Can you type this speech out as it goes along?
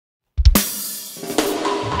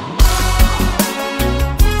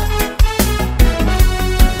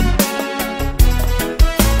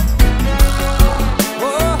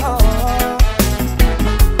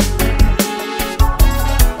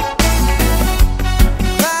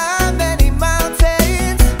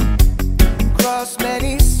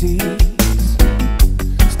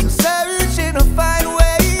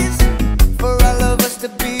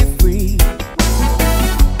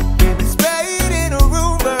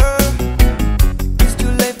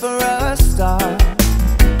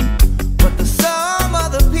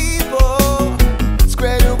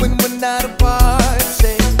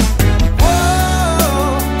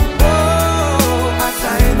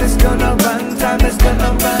time is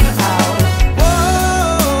gonna run out.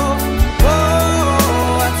 Whoa,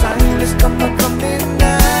 whoa, our time is coming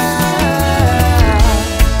now.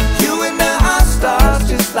 You and I are stars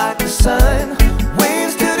just like the sun.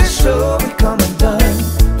 Waves to the shore, we come undone,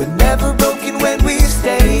 but never broken when we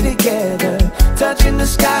stay together. Touching the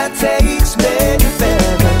sky takes many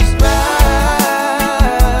feathers.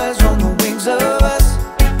 Rise on the wings of us.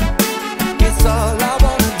 It's all I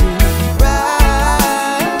wanna do.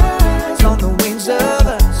 Rise on the wings of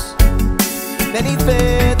us. Many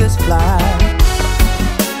feathers fly.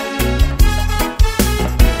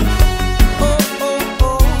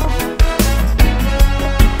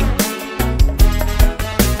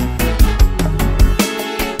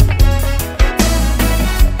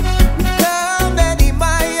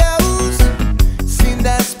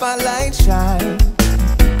 Spotlight shine,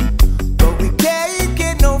 but we can't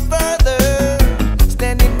get no further.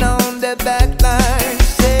 Standing on the back line,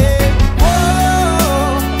 say,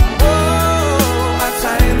 whoa, whoa, our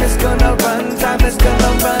time is gonna run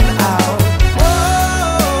out.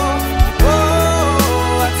 Whoa,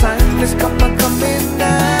 whoa, our time is coming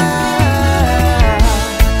now.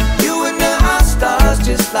 You and I are stars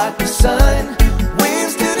just like the sun.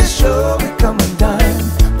 Winds to the shore, we come undone,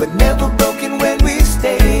 but never broken when we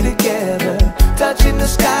stay together. Touching the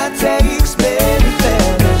sky takes many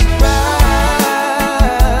feathers.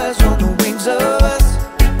 Rise on the wings of us.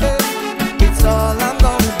 It's all I'm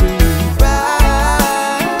gonna do.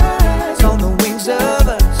 Rise on the wings of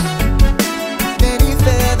us. Many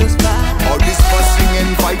feathers fly. All this fussing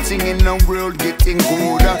and fighting in the world getting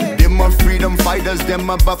colder. Them are freedom fighters, them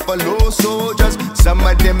are buffalo soldiers. Some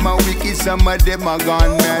of them are wicked, some of them are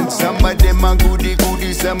gone mad. Some of them are goody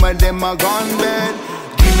goody, some of them are gone bad.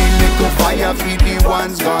 Give me little fire for the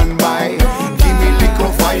ones gone by. Give me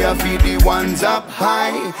little fire for the ones up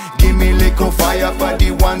high. Give me little fire for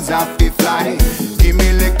the ones up to fly. Give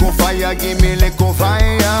me little fire, give me little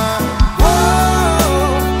fire. Whoa,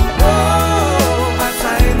 whoa, our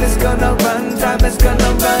time is gonna run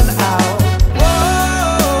out.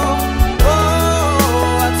 Whoa,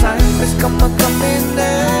 whoa, our time is coming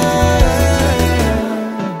now.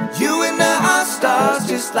 You and I are stars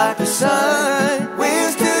just like the sun.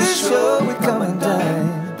 Winds to the shore, we come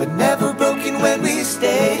undone, but never broken when we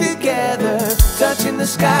stay together. Touching the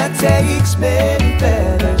sky takes many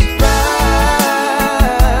feathers.